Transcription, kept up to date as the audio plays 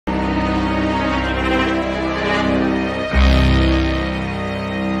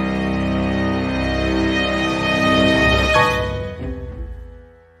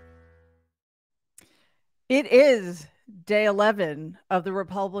It is day 11 of the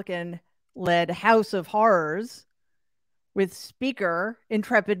Republican-led House of Horrors with Speaker,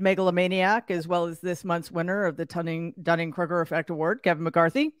 intrepid megalomaniac, as well as this month's winner of the Dunning-Kruger Effect Award, Kevin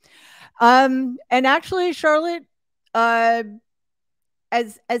McCarthy. And actually, Charlotte, uh,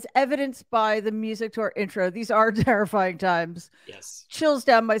 as evidenced by the music to our intro, these are terrifying times. Yes. Chills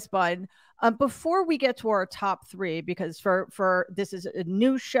down my spine. Before we get to our top three, because for this is a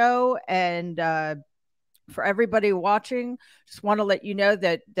new show, and for everybody watching, just want to let you know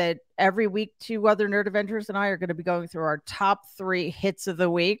that every week, two other Nerd Avengers and I are going to be going through our top three hits of the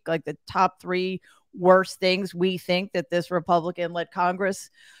week, like the top three worst things we think that this Republican-led Congress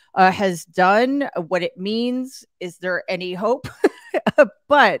has done, what it means. Is there any hope?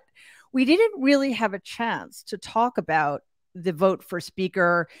 But we didn't really have a chance to talk about the vote for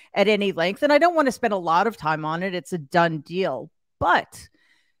Speaker at any length, and I don't want to spend a lot of time on it. It's a done deal. But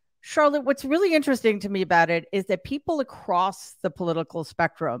Charlotte, what's really interesting to me about it is that people across the political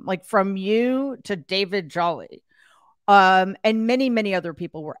spectrum, like from you to David Jolly, and many, many other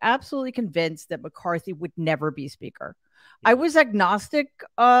people, were absolutely convinced that McCarthy would never be Speaker. I was agnostic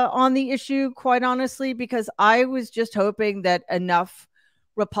on the issue, quite honestly, because I was just hoping that enough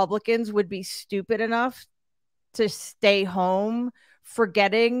Republicans would be stupid enough to stay home,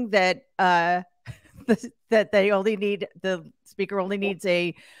 forgetting that that they only need, the Speaker only needs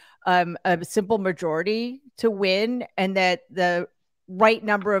a simple majority to win, and that the right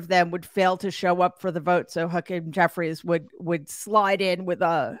number of them would fail to show up for the vote, so Hakeem Jeffries would slide in with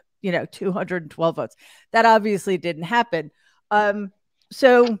 212 votes. That obviously didn't happen.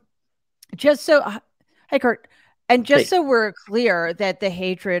 So just so, hey Kurt, and just so we're clear that the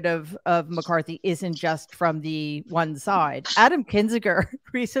hatred of McCarthy isn't just from the one side, Adam Kinzinger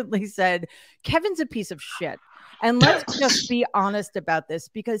recently said Kevin's a piece of shit. And let's just be honest about this,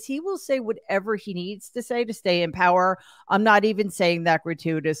 because he will say whatever he needs to say to stay in power. I'm not even saying that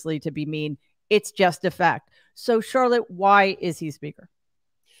gratuitously to be mean. It's just a fact. So, Charlotte, why is he Speaker?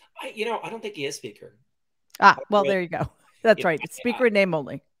 I don't think he is Speaker. Well, there you go. That's right. It's Speaker in name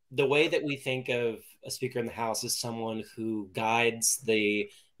only. The way that we think of a Speaker in the House is someone who guides the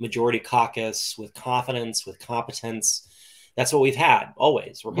majority caucus with confidence, with competence. That's what we've had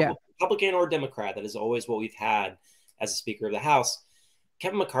always. Republican or Democrat, that is always what we've had as a Speaker of the House.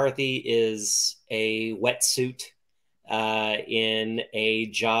 Kevin McCarthy is a wetsuit in a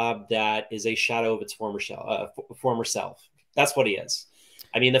job that is a shadow of its former self. That's what he is.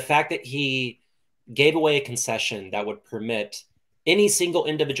 I mean, the fact that he gave away a concession that would permit any single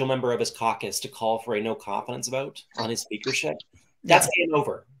individual member of his caucus to call for a no confidence vote on his speakership, that's game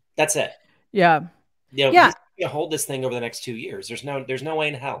over. That's it. Yeah. He's going to hold this thing over the next 2 years. There's no way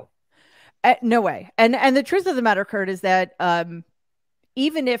in hell. No way. And the truth of the matter, Kurt, is that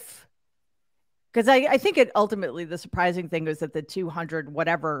even if, because I think it ultimately, the surprising thing was that the 200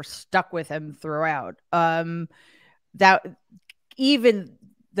 whatever stuck with him throughout. That even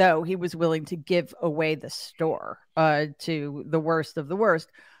though he was willing to give away the store to the worst of the worst.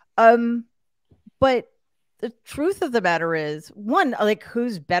 But the truth of the matter is, one, like,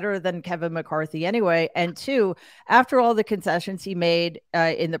 who's better than Kevin McCarthy anyway? And two, after all the concessions he made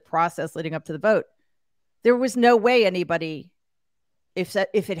in the process leading up to the vote, there was no way anybody, if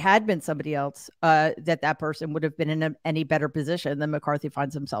it had been somebody else, that person would have been in any better position than McCarthy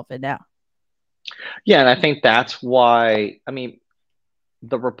finds himself in now. Yeah, and I think that's why, I mean,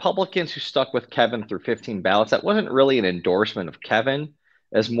 the Republicans who stuck with Kevin through 15 ballots, that wasn't really an endorsement of Kevin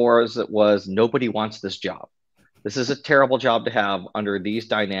as more as it was nobody wants this job. This is a terrible job to have under these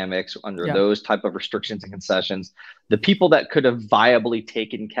dynamics, under those type of restrictions and concessions. The people that could have viably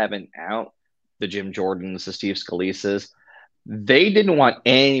taken Kevin out, the Jim Jordans, the Steve Scalise's, they didn't want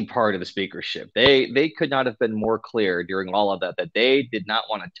any part of the speakership. They could not have been more clear during all of that they did not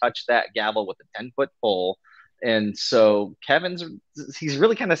want to touch that gavel with a 10-foot pole. And so he's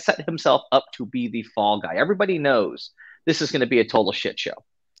really kind of set himself up to be the fall guy. Everybody knows this is going to be a total shit show.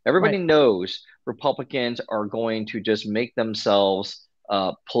 Everybody knows Republicans are going to just make themselves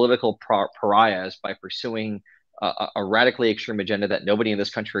political pariahs by pursuing a radically extreme agenda that nobody in this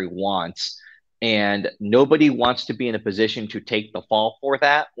country wants. And nobody wants to be in a position to take the fall for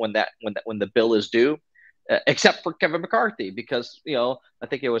that when the bill is due. Except for Kevin McCarthy, because, I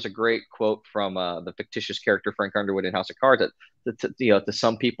think it was a great quote from the fictitious character Frank Underwood in House of Cards that to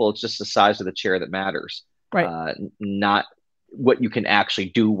some people, it's just the size of the chair that matters, not what you can actually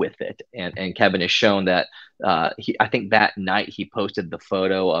do with it. And Kevin has shown that. I think that night he posted the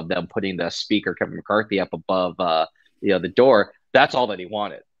photo of them putting the Speaker, Kevin McCarthy, up above the door. That's all that he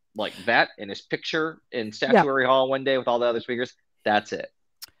wanted. Like that in his picture in Statuary Hall one day with all the other speakers. That's it.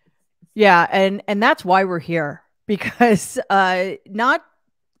 Yeah, and that's why we're here, because not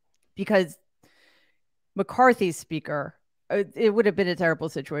because McCarthy's speaker, it would have been a terrible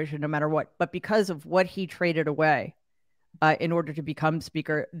situation no matter what, but because of what he traded away in order to become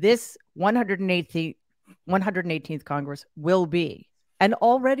speaker, this 118th Congress will be, and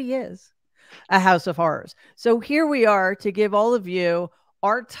already is, a house of horrors. So here we are to give all of you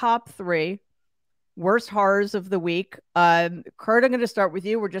our top 3 worst horrors of the week. Kurt, I'm going to start with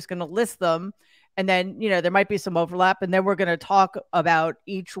you. We're just going to list them. And then, there might be some overlap. And then we're going to talk about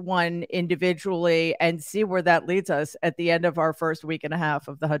each one individually and see where that leads us at the end of our first week and a half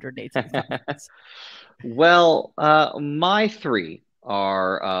of the 118th Congress. Well, my 3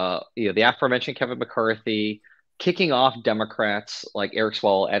 are, the aforementioned Kevin McCarthy, kicking off Democrats like Eric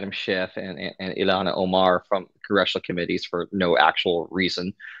Swalwell, Adam Schiff, and Ilhan Omar from congressional committees for no actual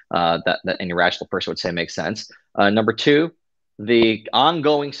reason that any rational person would say makes sense. Number 2, the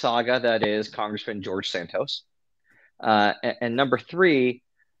ongoing saga that is Congressman George Santos. And number 3,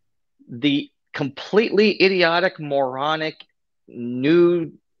 the completely idiotic, moronic,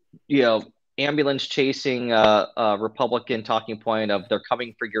 new, ambulance chasing Republican talking point of they're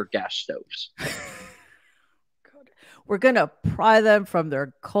coming for your gas stoves. We're going to pry them from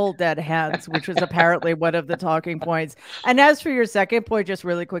their cold, dead hands, which is apparently one of the talking points. And as for your second point, just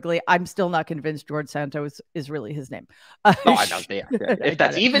really quickly, I'm still not convinced George Santos is really his name. No, I don't think. If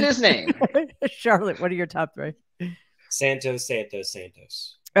that's even his name. Charlotte, what are your top 3? Santos, Santos,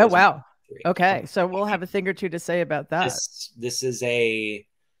 Santos. Oh, wow. Okay. So we'll have a thing or two to say about that. This is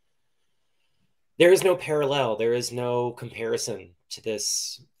there is no parallel. There is no comparison to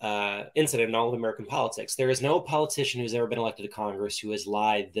this incident in all of American politics. There is no politician who's ever been elected to Congress who has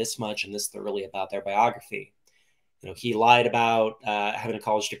lied this much and this thoroughly about their biography. He lied about having a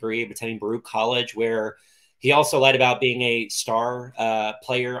college degree, attending Baruch College, where he also lied about being a star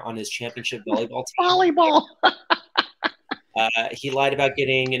player on his championship volleyball team. Volleyball. He lied about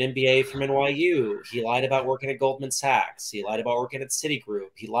getting an MBA from NYU. He lied about working at Goldman Sachs. He lied about working at Citigroup.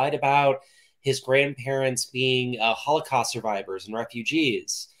 He lied about his grandparents being Holocaust survivors and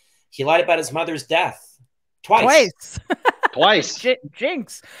refugees. He lied about his mother's death twice.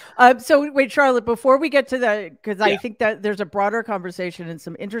 Jinx. So wait, Charlotte, before we get to that, because I think that there's a broader conversation and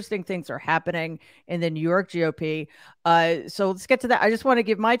some interesting things are happening in the New York GOP. So let's get to that. I just want to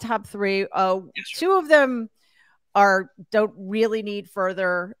give my top 3. 2 of them don't really need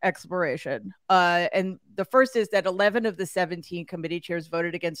further exploration. And the first is that 11 of the 17 committee chairs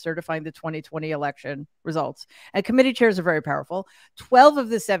voted against certifying the 2020 election results. And committee chairs are very powerful. 12 of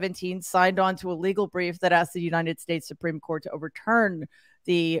the 17 signed on to a legal brief that asked the United States Supreme Court to overturn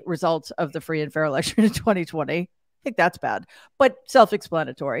the results of the free and fair election in 2020. I think that's bad, but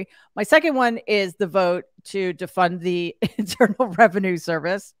self-explanatory. My second one is the vote to defund the Internal Revenue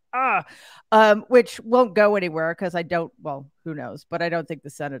Service. Which won't go anywhere because who knows, but I don't think the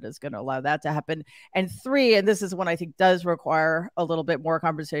Senate is going to allow that to happen. And 3, and this is one I think does require a little bit more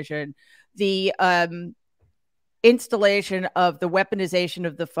conversation, the installation of the weaponization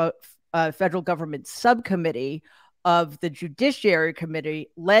of the federal government subcommittee of the Judiciary Committee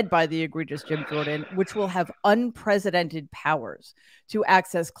led by the egregious Jim Jordan, which will have unprecedented powers to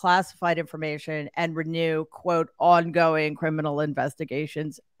access classified information and renew, quote, ongoing criminal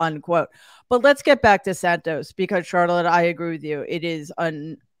investigations, unquote. But let's get back to Santos, because Charlotte, I agree with you. It is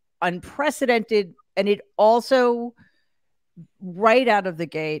unprecedented. And it also, right out of the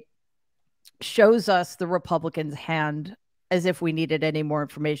gate, shows us the Republicans' hand as if we needed any more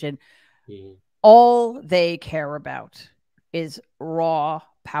information. Mm-hmm. All they care about is raw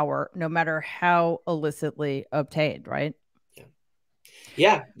power, no matter how illicitly obtained, right?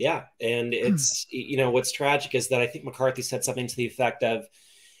 Yeah. And it's, what's tragic is that I think McCarthy said something to the effect of,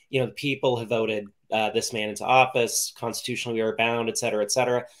 the people have voted this man into office, constitutionally we are bound, et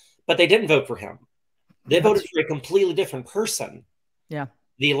cetera, but they didn't vote for him. They voted for a completely different person. Yeah.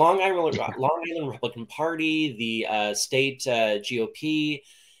 The Long Island Republican Party, the state GOP,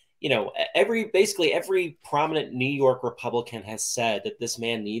 every prominent New York Republican has said that this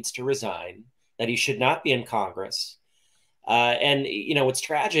man needs to resign, that he should not be in Congress. And what's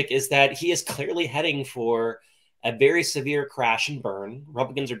tragic is that he is clearly heading for a very severe crash and burn.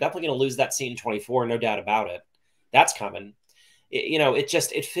 Republicans are definitely going to lose that seat in 24, no doubt about it. That's coming.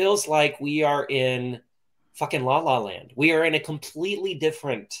 It feels like we are in fucking La La Land. We are in a completely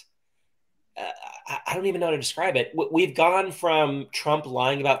different I don't even know how to describe it. We've gone from Trump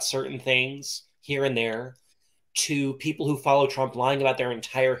lying about certain things here and there to people who follow Trump lying about their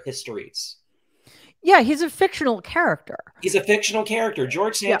entire histories. Yeah, he's a fictional character. He's a fictional character.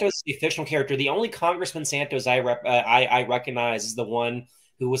 George Santos is a fictional character. The only Congressman Santos I recognize is the one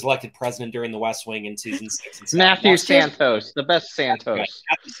who was elected president during The West Wing in season 6 and 7. Matthew Santos, the best Santos. Right,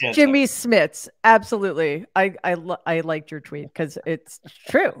 Matthew Santos. Jimmy Smits, absolutely. I liked your tweet because it's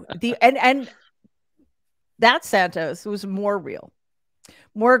true. And that Santos was more real,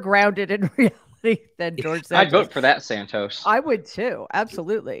 more grounded in reality than George Santos. I'd vote for that Santos. I would too,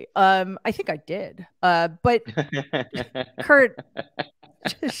 absolutely. I think I did. But Kurt,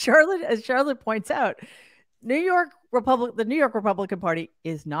 as Charlotte points out, the New York Republican Party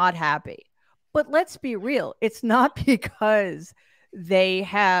is not happy. But let's be real. It's not because they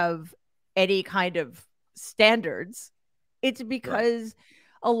have any kind of standards. It's because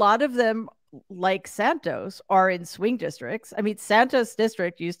a lot of them, like Santos, are in swing districts. I mean, Santos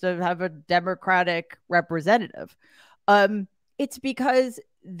district used to have a Democratic representative. It's because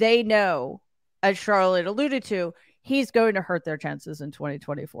they know, as Charlotte alluded to, he's going to hurt their chances in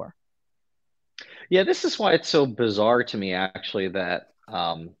 2024. Yeah, this is why it's so bizarre to me, actually, that,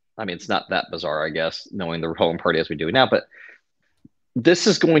 I mean, it's not that bizarre, I guess, knowing the Republican Party as we do now, but this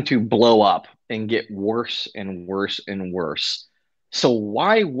is going to blow up and get worse and worse and worse. So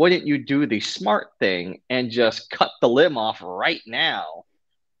why wouldn't you do the smart thing and just cut the limb off right now,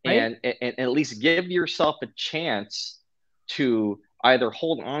 and at least give yourself a chance to either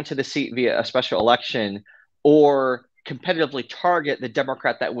hold on to the seat via a special election or competitively target the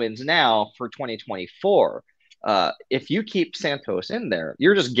Democrat that wins now for 2024. If you keep Santos in there,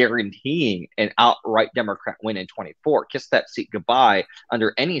 you're just guaranteeing an outright Democrat win in 24. Kiss that seat goodbye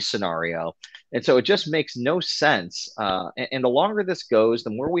under any scenario. And so it just makes no sense. And the longer this goes,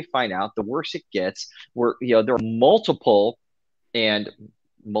 the more we find out, the worse it gets. There are multiple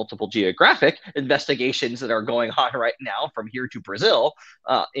geographic investigations that are going on right now from here to Brazil,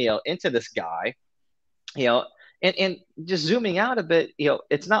 into this guy, and just zooming out a bit,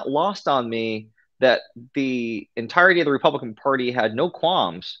 it's not lost on me that the entirety of the Republican Party had no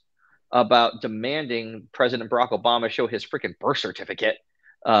qualms about demanding President Barack Obama show his freaking birth certificate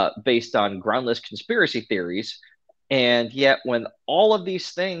based on groundless conspiracy theories. And yet when all of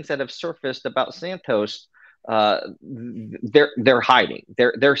these things that have surfaced about Santos, they're hiding.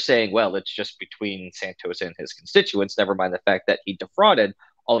 They're saying, well, it's just between Santos and his constituents, never mind the fact that he defrauded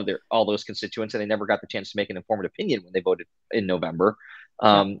all those constituents and they never got the chance to make an informed opinion when they voted in November.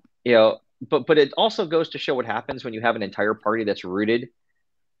 But it also goes to show what happens when you have an entire party that's rooted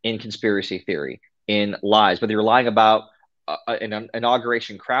in conspiracy theory, in lies, whether you're lying about an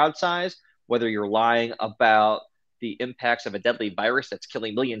inauguration crowd size, whether you're lying about the impacts of a deadly virus that's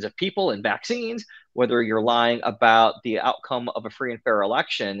killing millions of people and vaccines, whether you're lying about the outcome of a free and fair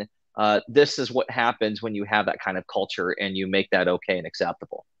election. This is what happens when you have that kind of culture and you make that okay and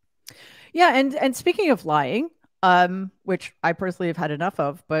acceptable. Yeah. And speaking of lying, which I personally have had enough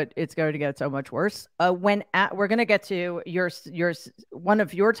of, but it's going to get so much worse. We're going to get to your one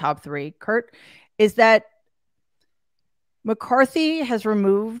of your top three, Kurt, is that McCarthy has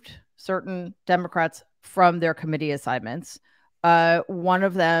removed certain Democrats from their committee assignments. One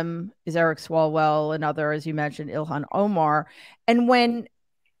of them is Eric Swalwell, another, as you mentioned, Ilhan Omar. And when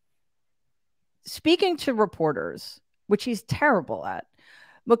speaking to reporters, which he's terrible at,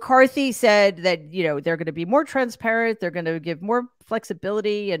 McCarthy said that, they're going to be more transparent. They're going to give more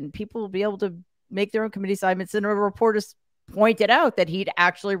flexibility and people will be able to make their own committee assignments. And reporters pointed out that he'd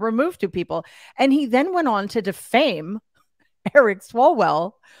actually removed 2 people. And he then went on to defame Eric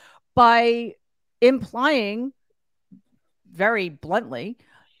Swalwell by implying very bluntly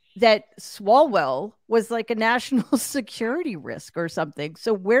that Swalwell was like a national security risk or something.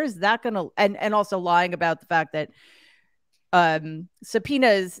 So where's that going to, and also lying about the fact that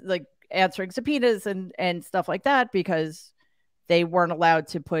subpoenas, like answering subpoenas and stuff like that, because they weren't allowed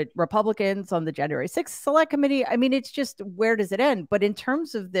to put Republicans on the January 6th Select Committee. I mean, it's just, where does it end? But in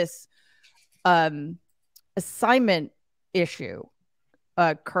terms of this assignment issue,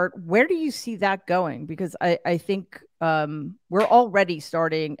 Kurt, where do you see that going? Because I think we're already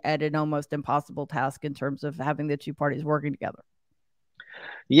starting at an almost impossible task in terms of having the 2 parties working together.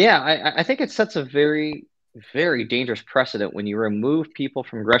 Yeah, I think it sets a very, very dangerous precedent when you remove people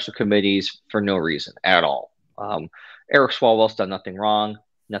from congressional committees for no reason at all. Eric Swalwell's done nothing wrong,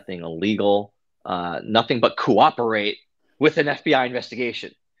 nothing illegal, nothing but cooperate with an FBI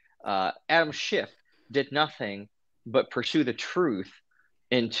investigation. Adam Schiff did nothing but pursue the truth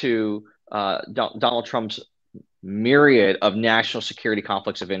into Donald Trump's myriad of national security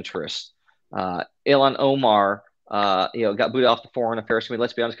conflicts of interest. Ilhan Omar, got booted off the Foreign Affairs Committee.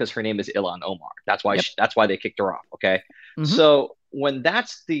 Let's be honest, because her name is Ilhan Omar. That's why. That's why they kicked her off. Okay. Mm-hmm. So when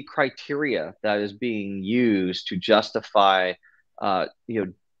that's the criteria that is being used to justify,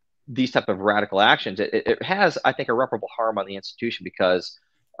 these type of radical actions, it has, I think, irreparable harm on the institution, because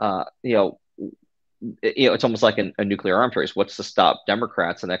it's almost like a nuclear arms race. What's to stop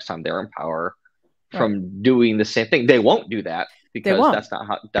Democrats the next time they're in power from doing the same thing? They won't do that because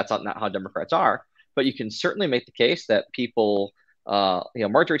that's not how Democrats are. But you can certainly make the case that people,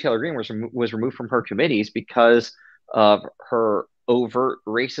 Marjorie Taylor Greene was removed from her committees because of her overt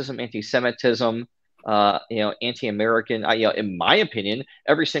racism, anti-Semitism, anti-American. In my opinion,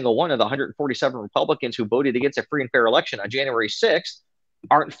 every single one of the 147 Republicans who voted against a free and fair election on January 6th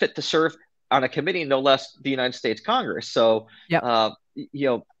aren't fit to serve on a committee, no less the United States Congress. So,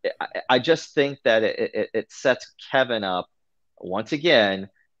 I just think that it sets Kevin up once again,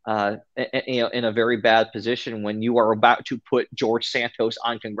 in a very bad position when you are about to put George Santos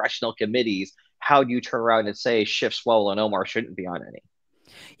on congressional committees. How do you turn around and say Schiff, Swalwell, and Omar shouldn't be on any?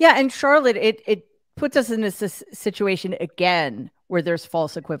 Yeah, and Charlotte, it puts us in this situation again where there's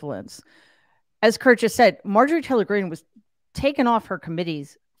false equivalence. As Kurt just said, Marjorie Taylor Greene was taken off her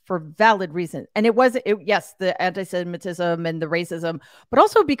committees for valid reasons. And it was, yes, the anti-Semitism and the racism, but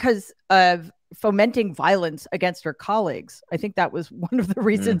also because of fomenting violence against her colleagues. I think that was one of the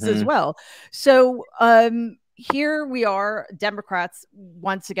reasons as well. So here we are, Democrats,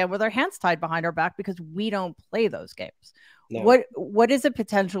 once again, with our hands tied behind our back because we don't play those games. No. What is a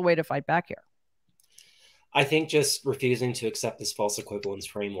potential way to fight back here? I think just refusing to accept this false equivalence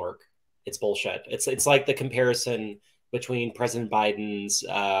framework. It's bullshit. It's like the comparison between President Biden's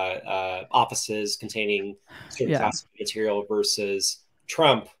offices containing certain classified material versus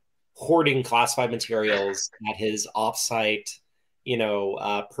Trump hoarding classified materials at his offsite,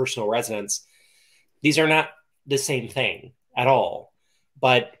 personal residence. These are not the same thing at all.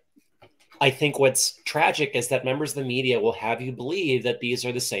 But I think what's tragic is that members of the media will have you believe that these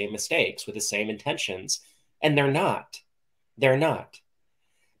are the same mistakes with the same intentions, and they're not. They're not.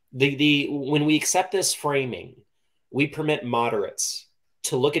 When we accept this framing, we permit moderates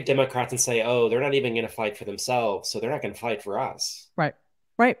to look at Democrats and say, oh, they're not even going to fight for themselves, so they're not going to fight for us. Right.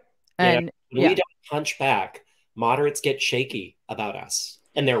 And when we don't punch back, moderates get shaky about us,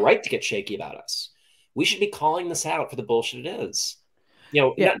 and they're right to get shaky about us. We should be calling this out for the bullshit it is.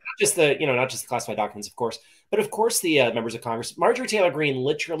 Not just the classified documents, of course, but of course the members of Congress. Marjorie Taylor Greene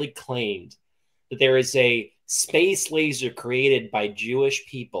literally claimed that there is a space laser created by Jewish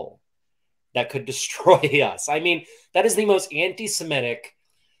people that could destroy us. I mean, that is the most anti-Semitic,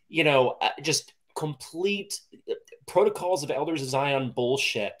 just complete protocols of Elders of Zion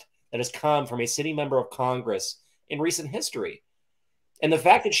bullshit that has come from a sitting member of Congress in recent history. And the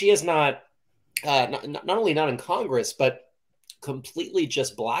fact that she is not only not in Congress, but completely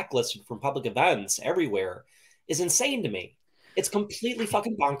just blacklisted from public events everywhere is insane to me. It's completely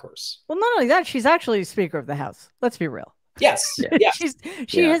fucking bonkers. Well, not only that, she's actually Speaker of the House. Let's be real. Yes. Yeah.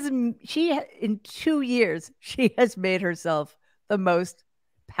 She has in 2 years, she has made herself the most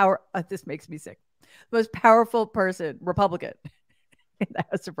this makes me sick. The most powerful Republican in the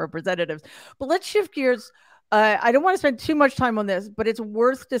House of Representatives. But let's shift gears. I don't want to spend too much time on this, but it's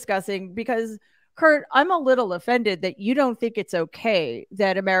worth discussing because, Kurt, I'm a little offended that you don't think it's okay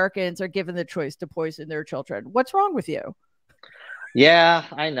that Americans are given the choice to poison their children. What's wrong with you? Yeah,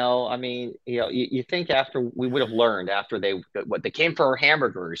 I know. I mean, you think after we would have learned after they came for our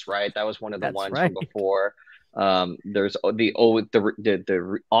hamburgers, right? That was one of the ones from before. There's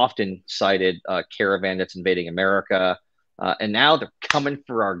the often cited caravan that's invading America, and now they're coming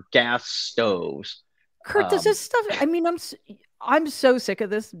for our gas stoves. Kurt, does this stuff? I mean, I'm so sick of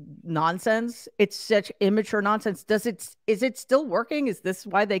this nonsense. It's such immature nonsense. Is it still working? Is this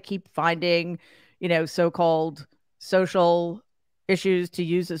why they keep finding, so-called social issues to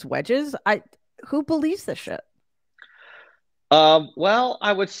use as wedges? Who believes this shit? Well,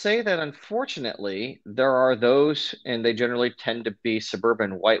 I would say that unfortunately there are those, and they generally tend to be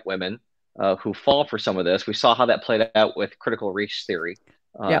suburban white women who fall for some of this. We saw how that played out with critical race theory,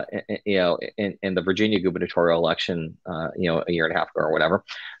 in the Virginia gubernatorial election, a year and a half ago or whatever.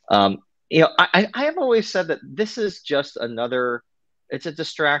 I have always said that this is just it's a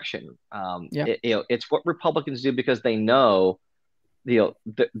distraction. It's what Republicans do because they know,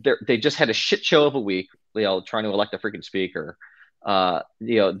 they just had a shit show of a week, trying to elect a freaking speaker.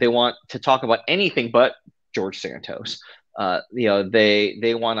 They want to talk about anything but George Santos.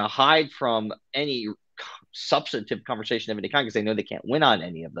 They want to hide from any substantive conversation of any kind because they know they can't win on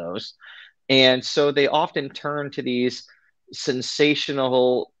any of those. And so they often turn to these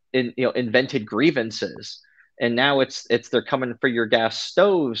sensational, invented grievances. And now it's they're coming for your gas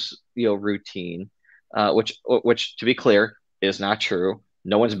stoves, routine, which to be clear is not true.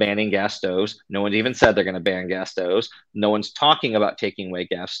 No one's banning gas stoves. No one's even said they're going to ban gas stoves. No one's talking about taking away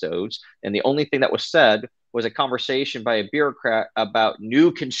gas stoves. And the only thing that was said was a conversation by a bureaucrat about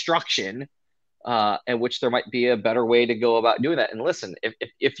new construction, in which there might be a better way to go about doing that. And listen,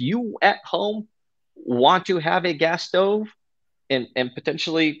 if you at home want to have a gas stove and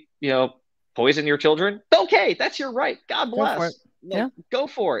potentially, poison your children, okay, that's your right. God bless. Go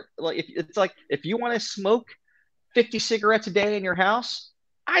for it. Like, if you want to smoke 50 cigarettes a day in your house,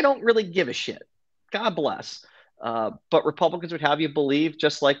 I don't really give a shit. God bless. But Republicans would have you believe,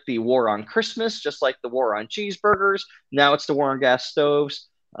 just like the war on Christmas, just like the war on cheeseburgers, now it's the war on gas stoves.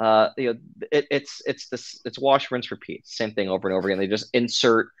 It's wash, rinse, repeat, same thing over and over again. They just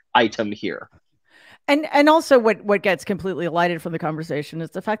insert item here. And also what gets completely elided from the conversation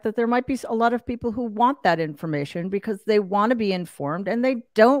is the fact that there might be a lot of people who want that information because they want to be informed and they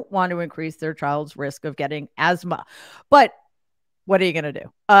don't want to increase their child's risk of getting asthma. But what are you going to do?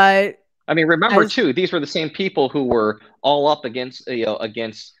 I mean, remember too, these were the same people who were all up against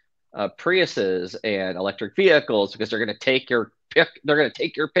Priuses and electric vehicles because they're going to take your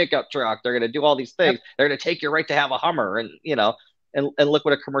pickup truck. They're going to do all these things. Yep. They're going to take your right to have a Hummer, and look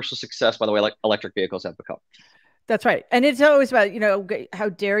what a commercial success, by the way, like electric vehicles have become. That's right. And it's always about, how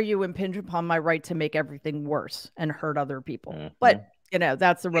dare you impinge upon my right to make everything worse and hurt other people. Mm-hmm. But,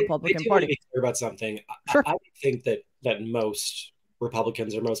 that's the Republican Party. Let me be clear about something. Sure. I think that most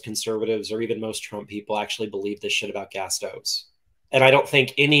Republicans or most conservatives or even most Trump people actually believe this shit about gas stoves. And I don't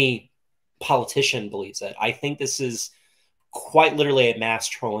think any politician believes it. I think this is quite literally a mass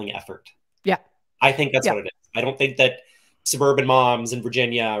trolling effort. Yeah. I think that's what it is. I don't think that suburban moms in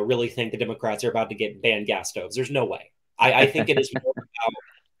Virginia really think the Democrats are about to ban gas stoves. There's no way. I think it is more about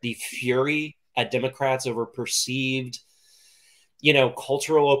the fury at Democrats over perceived,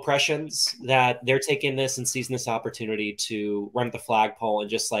 cultural oppressions, that they're taking this and seizing this opportunity to run the flagpole and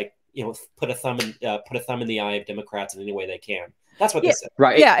just put a thumb in the eye of Democrats in any way they can. That's what this is.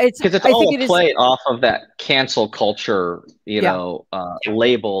 Right. Yeah. Because it's all a play off of that cancel culture,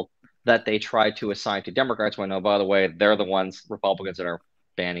 label that they try to assign to Democrats when, oh, by the way, they're the ones, Republicans, that are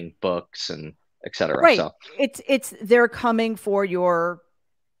banning books and et cetera. Right. So they're coming for your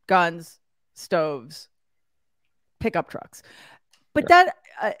guns, stoves, pickup trucks. But that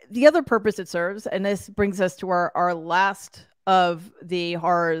the other purpose it serves, and this brings us to our last of the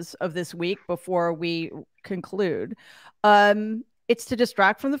horrors of this week before we conclude. It's to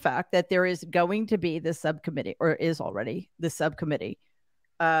distract from the fact that there is going to be this subcommittee, or is already this subcommittee,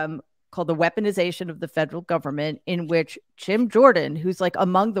 called the Weaponization of the Federal Government, in which Jim Jordan, who's like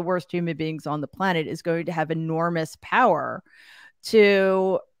among the worst human beings on the planet, is going to have enormous power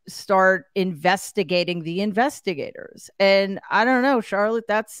to start investigating the investigators. And I don't know, Charlotte,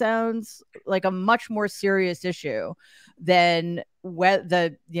 that sounds like a much more serious issue than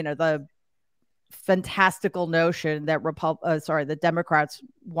the fantastical notion that the Democrats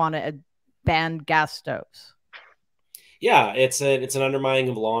want to ban gas stoves. Yeah, it's an undermining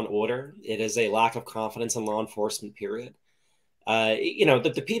of law and order. It is a lack of confidence in law enforcement, period.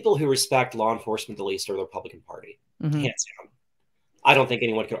 The people who respect law enforcement the least are the Republican Party, hands down. I don't think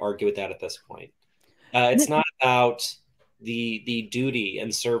anyone could argue with that at this point. It's not about the duty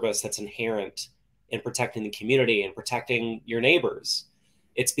and service that's inherent in protecting the community and protecting your neighbors.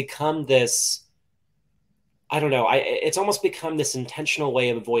 It's become this, I don't know, it's almost become this intentional way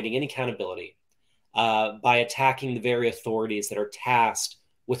of avoiding any accountability by attacking the very authorities that are tasked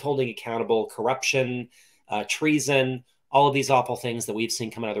with holding accountable corruption, treason, all of these awful things that we've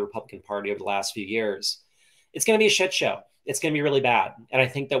seen come out of the Republican Party over the last few years. It's going to be a shit show. It's going to be really bad. And I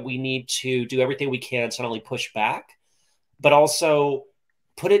think that we need to do everything we can to not only push back, but also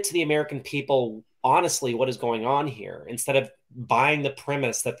put it to the American people, honestly, what is going on here, instead of buying the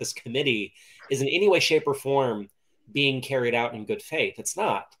premise that this committee is in any way, shape, or form being carried out in good faith. It's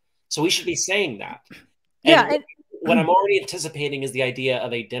not. So we should be saying that. And what I'm already anticipating is the idea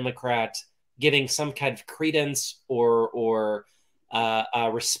of a Democrat giving some kind of credence or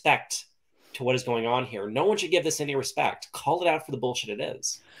respect to what is going on here. No one should give this any respect. Call it out for the bullshit it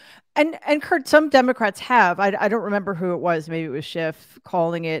is. And Kurt, some Democrats have. I don't remember who it was. Maybe it was Schiff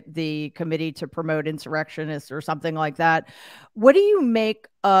calling it the Committee to Promote Insurrectionists or something like that. What do you make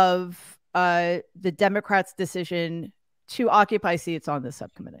of the Democrats' decision to occupy seats on this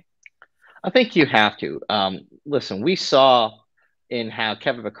subcommittee? I think you have to. Listen, we saw in how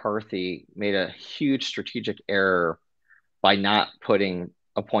Kevin McCarthy made a huge strategic error by not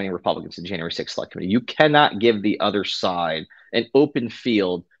appointing Republicans to the January 6th Select Committee. You cannot give the other side an open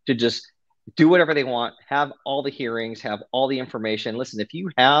field to just do whatever they want, have all the hearings, have all the information. Listen, if you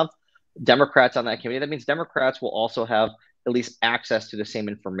have Democrats on that committee, that means Democrats will also have at least access to the same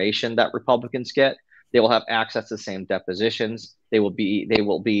information that Republicans get. They will have access to the same depositions. They will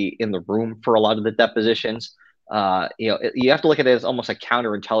be in the room for a lot of the depositions. You have to look at it as almost a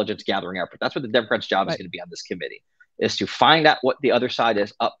counterintelligence gathering effort. That's what the Democrats' job is going to be on this committee, is to find out what the other side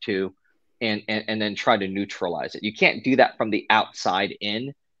is up to, and then try to neutralize it. You can't do that from the outside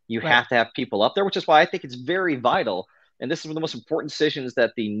in. You have to have people up there, which is why I think it's very vital. And this is one of the most important decisions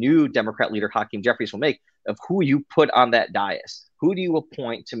that the new Democrat leader, Hakeem Jeffries, will make, of who you put on that dais. Who do you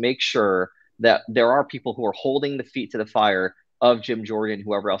appoint to make sure that there are people who are holding the feet to the fire of Jim Jordan,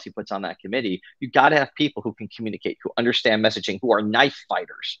 whoever else he puts on that committee? You got to have people who can communicate, who understand messaging, who are knife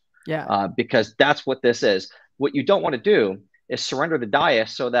fighters. Because that's what this is. What you don't want to do is surrender the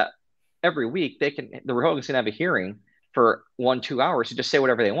dais so that every week the Republicans can have a hearing for 1-2 hours to just say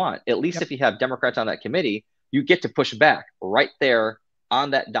whatever they want. At least if you have Democrats on that committee, you get to push back right there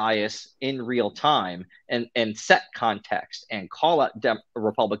on that dais in real time and set context and call out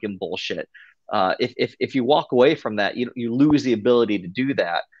Republican bullshit. If you walk away from that, you lose the ability to do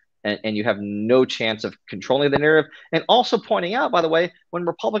that, and you have no chance of controlling the narrative. And also pointing out, by the way, when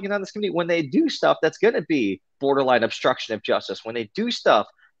Republicans on this committee, when they do stuff that's going to be borderline obstruction of justice, when they do stuff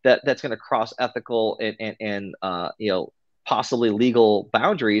that's going to cross ethical and possibly legal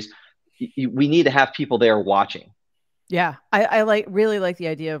boundaries, we need to have people there watching. Yeah, I really like the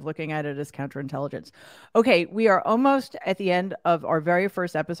idea of looking at it as counterintelligence. Okay, we are almost at the end of our very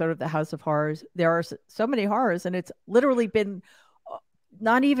first episode of the House of Horrors. There are so many horrors, and it's literally been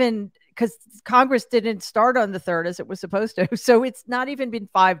not even, because Congress didn't start on the 3rd as it was supposed to. So it's not even been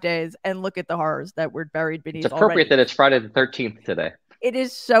 5 days, and look at the horrors that were buried beneath. It's appropriate that it's Friday the 13th today. It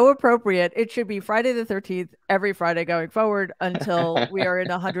is so appropriate. It should be Friday the 13th every Friday going forward until we are in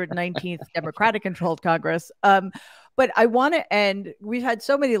 119th Democratic-controlled Congress. But I want to end. We've had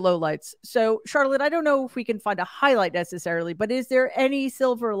so many lowlights. So, Charlotte, I don't know if we can find a highlight necessarily, but is there any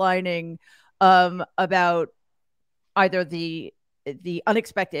silver lining about either the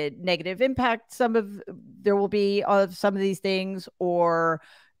unexpected negative impact there will be of some of these things, or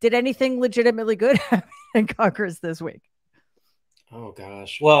did anything legitimately good happen in Congress this week? Oh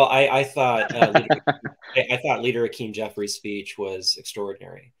gosh. Well, I thought Leader Hakeem Jeffries' speech was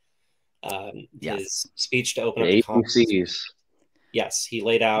extraordinary. His speech to open up the Congress. Yes, he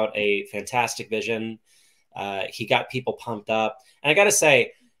laid out a fantastic vision. He got people pumped up, and I got to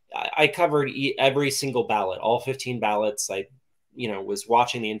say, I covered every single ballot, all 15 ballots. I, was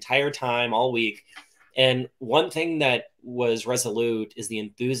watching the entire time, all week. And one thing that was resolute is the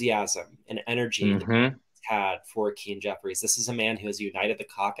enthusiasm and energy that had for Hakeem Jeffries. This is a man who has united the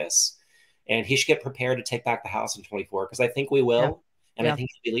caucus, and he should get prepared to take back the House in 2024, because I think we will, and I think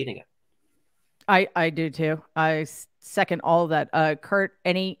he'll be leading it. I do too. I second all of that. Kurt,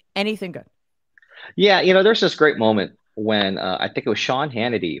 anything good? Yeah, there's this great moment when I think it was Sean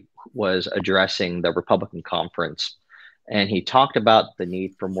Hannity was addressing the Republican conference, and he talked about the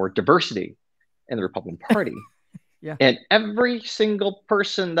need for more diversity in the Republican Party. And every single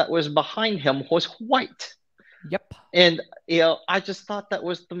person that was behind him was white. Yep. And, I just thought that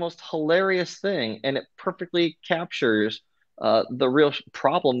was the most hilarious thing. And it perfectly captures the real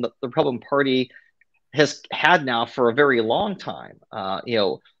problem that the Republican Party has had now for a very long time.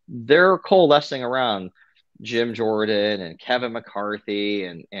 They're coalescing around Jim Jordan and Kevin McCarthy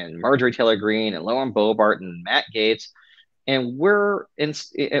and Marjorie Taylor Greene and Lauren Boebert and Matt Gaetz. And we're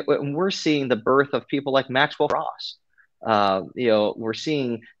seeing the birth of people like Maxwell Ross. We're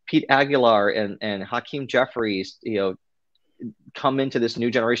seeing Pete Aguilar and Hakeem Jeffries, come into this new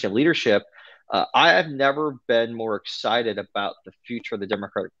generation of leadership. I have never been more excited about the future of the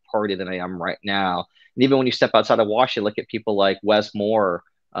Democratic Party than I am right now. And even when you step outside of Washington, look at people like Wes Moore,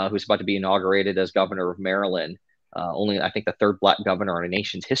 who's about to be inaugurated as governor of Maryland, only I think the 3rd Black governor in our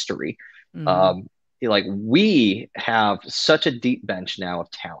nation's history. We have such a deep bench now of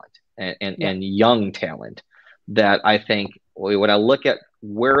talent and young talent that I think when I look at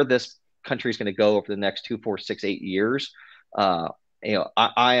where this country is going to go over the next 2, 4, 6, 8 years, I'm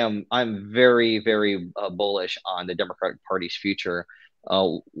very, very bullish on the Democratic Party's future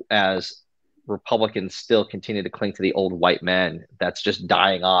as Republicans still continue to cling to the old white men that's just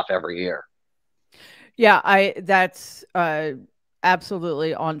dying off every year. Yeah, that's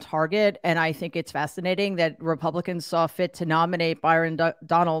absolutely on target. And I think it's fascinating that Republicans saw fit to nominate Byron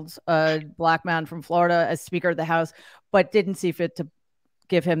Donalds, a Black man from Florida, as Speaker of the House, but didn't see fit to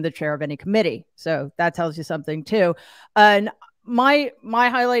give him the chair of any committee. So that tells you something too. And my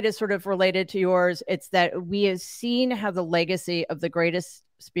highlight is sort of related to yours. It's that we have seen how the legacy of the greatest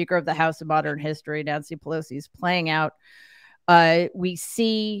Speaker of the House in modern history, Nancy Pelosi, is playing out. We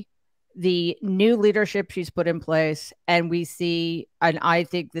see the new leadership she's put in place, and we see, and I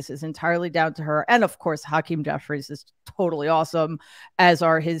think this is entirely down to her, and of course Hakeem Jeffries is totally awesome, as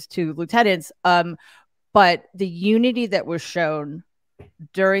are his two lieutenants, but the unity that was shown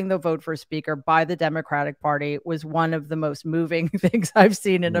during the vote for speaker by the Democratic Party was one of the most moving things I've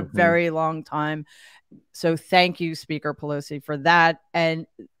seen in a very long time. So thank you, Speaker Pelosi, for that. And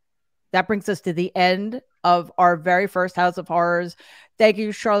that brings us to the end of our very first House of Horrors. Thank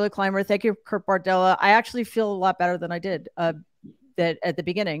you, Charlotte Clymer. Thank you, Kurt Bardella. I actually feel a lot better than I did that at the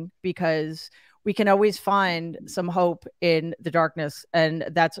beginning, because we can always find some hope in the darkness, and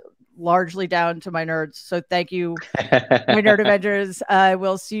that's largely down to my nerds. So thank you, my Nerd Avengers.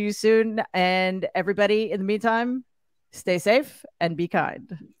 We'll see you soon. And everybody, in the meantime, stay safe and be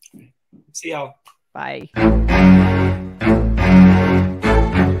kind. See y'all. Bye.